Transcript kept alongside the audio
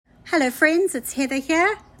Hello friends, it's Heather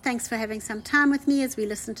here. Thanks for having some time with me as we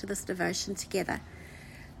listen to this devotion together.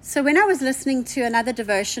 So when I was listening to another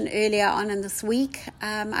devotion earlier on in this week,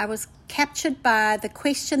 I was captured by the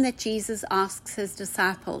question that Jesus asks his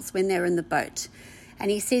disciples when they're in the boat. And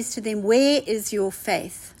he says to them, "Where is your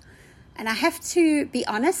faith?" And I have to be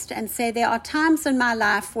honest and say there are times in my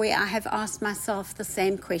life where I have asked myself the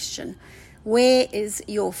same question. Where is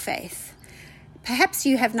your faith? Perhaps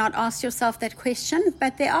you have not asked yourself that question,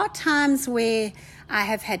 but there are times where I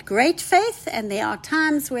have had great faith and there are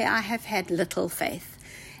times where I have had little faith.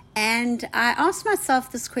 And I asked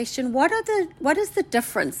myself this question, what is the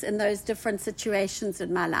difference in those different situations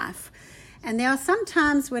in my life? And there are some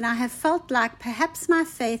times when I have felt like perhaps my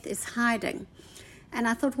faith is hiding. And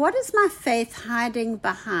I thought, what is my faith hiding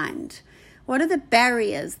behind? What are the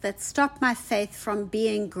barriers that stop my faith from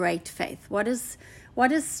being great faith? What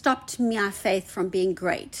has stopped my faith from being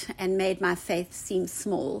great and made my faith seem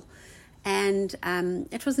small? And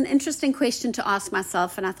it was an interesting question to ask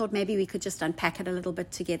myself, and I thought maybe we could just unpack it a little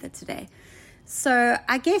bit together today. So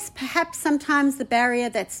I guess perhaps sometimes the barrier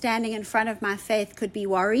that's standing in front of my faith could be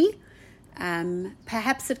worry.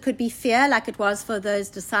 Perhaps it could be fear, like it was for those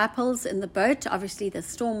disciples in the boat. Obviously the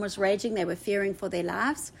storm was raging, they were fearing for their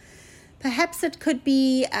lives. Perhaps it could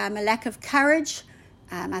be a lack of courage.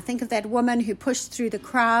 I think of that woman who pushed through the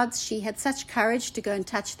crowds. She had such courage to go and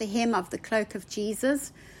touch the hem of the cloak of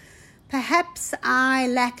Jesus. Perhaps I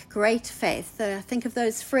lack great faith. I think of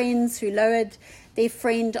those friends who lowered their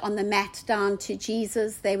friend on the mat down to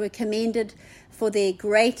Jesus. They were commended for their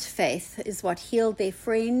great faith is what healed their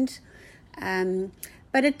friend.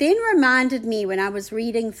 But it then reminded me when I was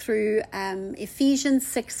reading through Ephesians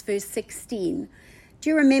 6 verse 16. Do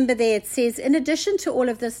you remember there it says, in addition to all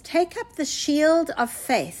of this, take up the shield of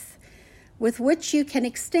faith with which you can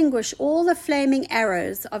extinguish all the flaming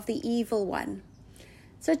arrows of the evil one.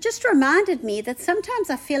 So it just reminded me that sometimes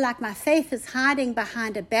I feel like my faith is hiding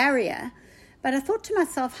behind a barrier. But I thought to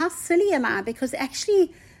myself, how silly am I? Because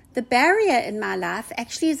actually the barrier in my life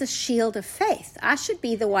actually is a shield of faith. I should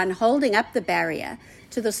be the one holding up the barrier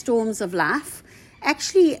to the storms of life.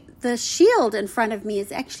 Actually, the shield in front of me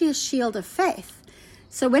is actually a shield of faith.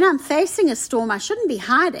 So when I'm facing a storm, I shouldn't be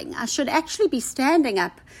hiding. I should actually be standing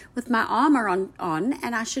up with my armor on,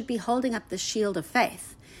 and I should be holding up the shield of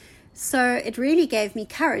faith. So it really gave me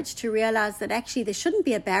courage to realize that actually there shouldn't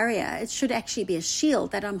be a barrier. It should actually be a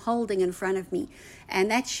shield that I'm holding in front of me.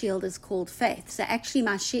 And that shield is called faith. So actually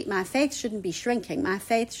my faith shouldn't be shrinking. My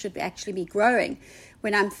faith should actually be growing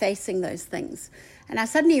when I'm facing those things. And I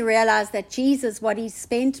suddenly realized that Jesus, what he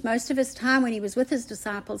spent most of his time when he was with his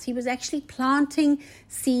disciples, he was actually planting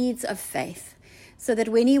seeds of faith, so that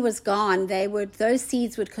when he was gone, those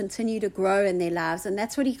seeds would continue to grow in their lives. And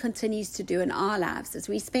that's what he continues to do in our lives. As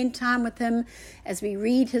we spend time with him, as we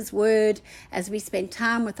read his word, as we spend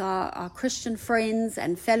time with our Christian friends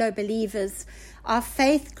and fellow believers, our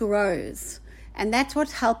faith grows. And that's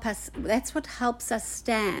what helps us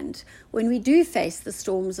stand when we do face the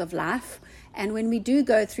storms of life and when we do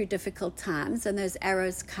go through difficult times and those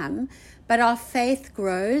arrows come. But our faith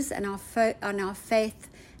grows and our faith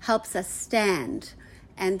helps us stand.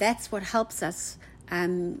 And that's what helps us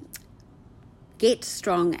get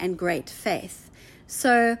strong and great faith.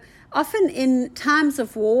 So often in times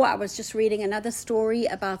of war, I was just reading another story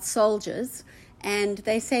about soldiers. And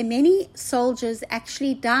they say many soldiers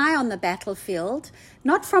actually die on the battlefield,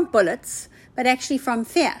 not from bullets, but actually from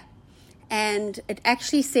fear. And it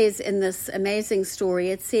actually says in this amazing story,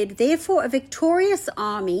 it said, therefore a victorious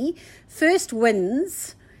army first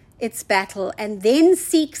wins its battle and then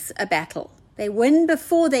seeks a battle. They win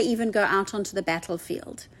before they even go out onto the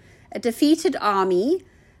battlefield. A defeated army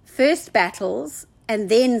first battles and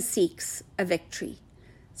then seeks a victory.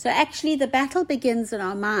 So actually the battle begins in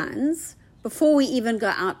our minds before we even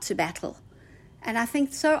go out to battle. And I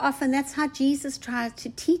think so often that's how Jesus tried to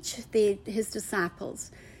teach his disciples.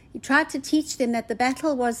 He tried to teach them that the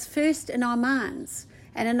battle was first in our minds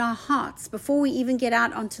and in our hearts before we even get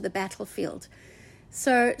out onto the battlefield.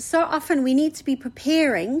 So often we need to be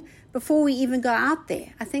preparing before we even go out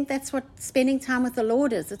there. I think that's what spending time with the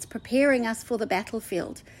Lord is. It's preparing us for the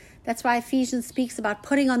battlefield. That's why Ephesians speaks about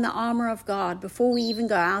putting on the armor of God before we even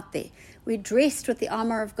go out there. We're dressed with the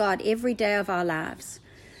armor of God every day of our lives.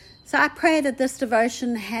 So I pray that this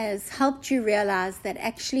devotion has helped you realize that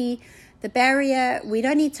actually the barrier, we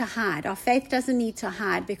don't need to hide. Our faith doesn't need to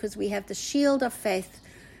hide because we have the shield of faith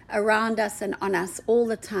around us and on us all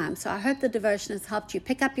the time. So I hope the devotion has helped you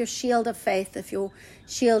pick up your shield of faith if your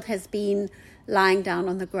shield has been lying down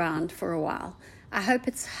on the ground for a while. I hope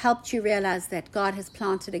it's helped you realize that God has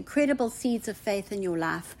planted incredible seeds of faith in your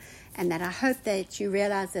life and that I hope that you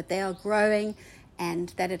realize that they are growing and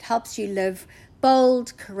that it helps you live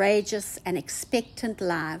bold, courageous, and expectant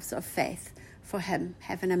lives of faith for Him.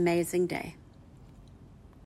 Have an amazing day.